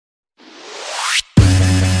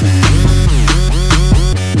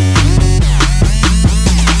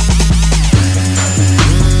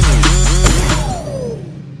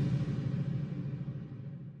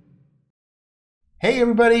Hey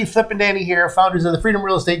everybody, Flip and Danny here, founders of the Freedom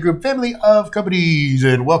Real Estate Group family of companies,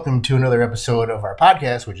 and welcome to another episode of our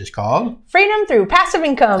podcast, which is called Freedom Through Passive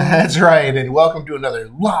Income. That's right, and welcome to another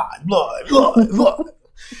live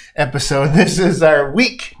episode. This is our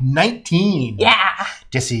week 19. Yeah.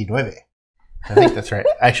 19. I think that's right.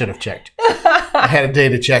 I should have checked. I had a day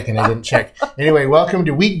to check and I didn't check. Anyway, welcome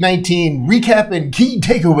to week 19, recap and key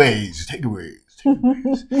takeaways.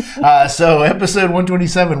 So episode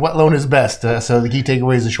 127, what loan is best? So the key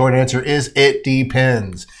takeaways, the short answer is it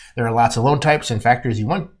depends. There are lots of loan types and factors you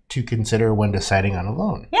want to consider when deciding on a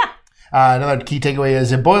loan. Yeah. Another key takeaway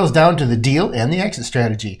is it boils down to the deal and the exit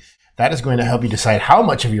strategy. That is going to help you decide how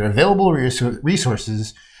much of your available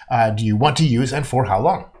resources do you want to use and for how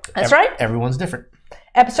long. That's right. Everyone's different.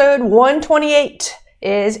 Episode 128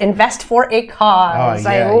 is invest for a cause. Oh,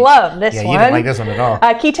 yeah. I love this one. Yeah, you didn't like this one at all.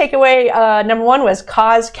 Key takeaway number one was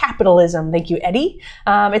cause capitalism. Thank you, Eddie.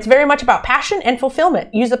 It's very much about passion and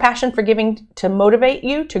fulfillment. Use the passion for giving to motivate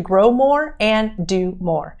you to grow more and do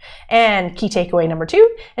more. And key takeaway number two,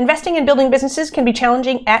 investing in building businesses can be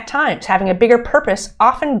challenging at times. Having a bigger purpose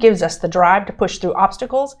often gives us the drive to push through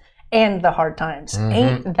obstacles and the hard times. Mm-hmm.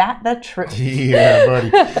 Ain't that the truth? Yeah, buddy.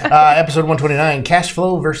 Episode 129, cash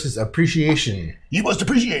flow versus appreciation. You must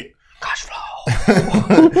appreciate cash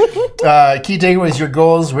flow. Key takeaways, your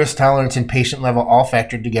goals, risk tolerance, and patient level all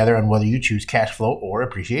factored together on whether you choose cash flow or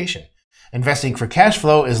appreciation. Investing for cash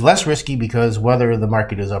flow is less risky because whether the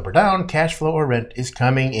market is up or down, cash flow or rent is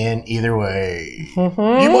coming in either way.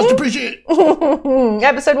 Mm-hmm. You must appreciate.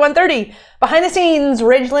 Episode 130, behind the scenes,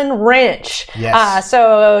 Ridgeland Ranch. Yes.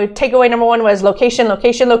 So takeaway number one was location.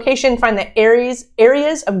 Find the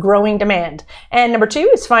areas of growing demand. And number two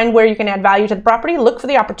is find where you can add value to the property. Look for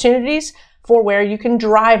the opportunities for where you can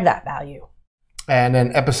drive that value. And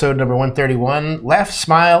then episode number 131, laugh,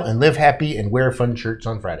 smile, and live happy and wear fun shirts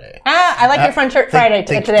on Friday. I like your fun shirt Friday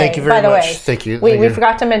today, thank you very by the much. way. Thank you. We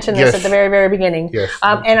forgot to mention this at the very, very beginning. Yes.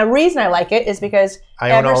 And a reason I like it is because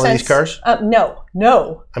I own all these cars? No.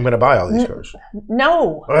 I'm going to buy all these cars.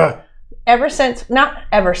 No. Not ever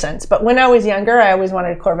since, but when I was younger, I always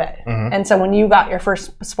wanted a Corvette. Mm-hmm. And so when you got your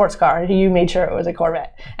first sports car, you made sure it was a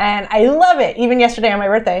Corvette. And I love it. Even yesterday on my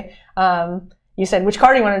birthday, you said, which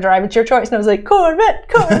car do you want to drive? It's your choice. And I was like, Corvette.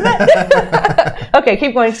 Okay,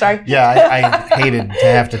 keep going. Sorry. Yeah, I hated to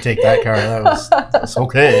have to take that car. That's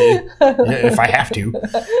okay if I have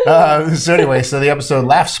to. So anyway, so the episode,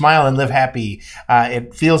 laugh, smile, and live happy.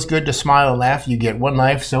 It feels good to smile and laugh. You get one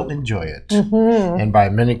life, so enjoy it. Mm-hmm. And buy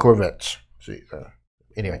many Corvettes. See,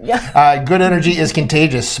 anyway, good energy is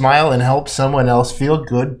contagious. Smile and help someone else feel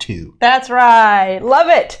good too. That's right. Love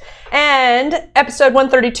it. And episode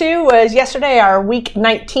 132 was yesterday, our week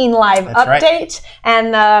 19 live update. Right.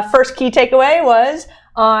 And the first key takeaway was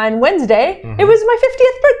on Wednesday, It was my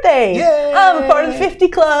 50th birthday. Yay! I'm a part of the 50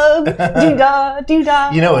 club.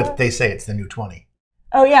 Doo-dah. You know what they say, it's the new 20.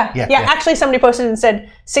 Oh, yeah. Actually, somebody posted and said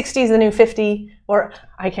 60 is the new 50, or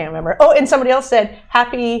I can't remember. Oh, and somebody else said,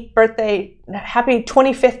 happy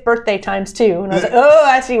 25th birthday times 2. And I was like, oh,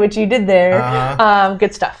 I see what you did there. Uh-huh.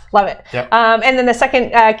 Good stuff. Love it. Yep. And then the second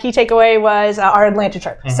key takeaway was our Atlanta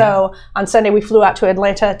trip. Mm-hmm. So on Sunday, we flew out to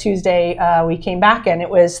Atlanta. Tuesday, we came back, and it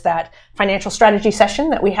was that financial strategy session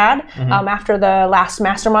that we had after the last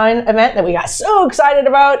mastermind event that we got so excited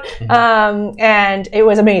about. Mm-hmm. And it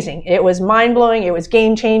was amazing. It was mind-blowing. It was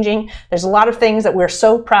game-changing. There's a lot of things that we're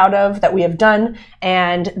so proud of that we have done,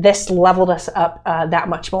 and this leveled us up that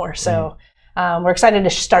much more. So we're excited to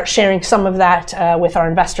start sharing some of that with our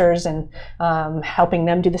investors and helping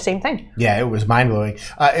them do the same thing. Yeah, it was mind-blowing.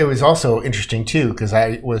 It was also interesting, too, because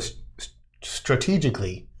I was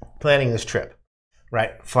strategically planning this trip.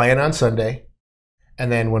 Right, fly in on Sunday, and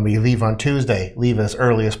then when we leave on Tuesday, leave as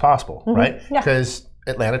early as possible, right? Because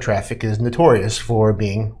Atlanta traffic is notorious for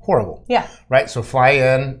being horrible. Yeah. Right, so fly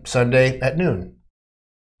in Sunday at noon,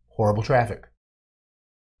 horrible traffic.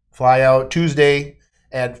 Fly out Tuesday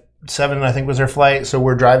at 7, I think was our flight, so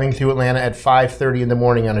we're driving through Atlanta at 5:30 in the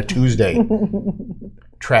morning on a Tuesday.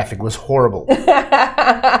 Traffic was horrible.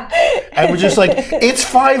 I was just like, it's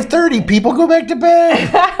 5:30. People go back to bed.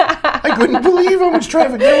 I couldn't believe how much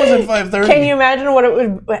traffic there was at 5:30. Can you imagine what it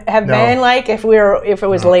would have been like if it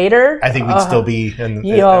was later? I think we'd still be in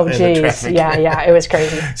the traffic. Yeah, it was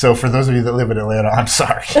crazy. So for those of you that live in Atlanta, I'm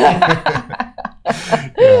sorry.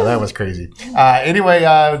 Yeah, that was crazy. Anyway,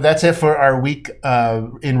 that's it for our week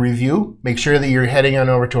in review. Make sure that you're heading on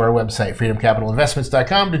over to our website,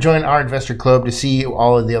 freedomcapitalinvestments.com, to join our investor club to see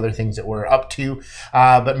all of the other things that we're up to.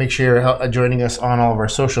 But make sure you're joining us on all of our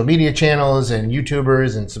social media channels and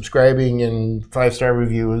YouTubers and subscribing and 5-star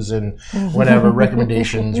reviews and whatever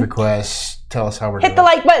recommendations, requests, tell us how we're Hit doing. the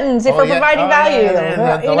like buttons if we're providing value.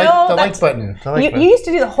 The like button. You used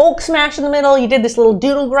to do the Hulk smash in the middle. You did this little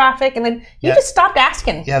doodle graphic, and then you just stopped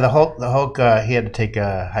asking. Yeah, the Hulk. He had to take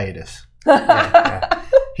a hiatus. Yeah.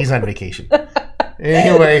 He's on vacation.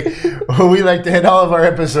 Anyway, we like to hit all of our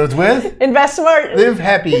episodes with Invest smart. Live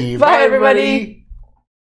happy. Bye, everybody.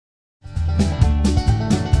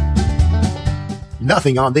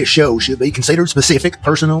 Nothing on this show should be considered specific,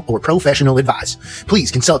 personal, or professional advice.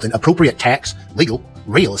 Please consult an appropriate tax, legal,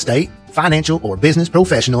 real estate, financial, or business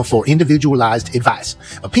professional for individualized advice.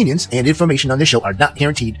 Opinions and information on this show are not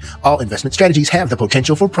guaranteed. All investment strategies have the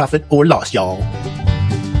potential for profit or loss, y'all.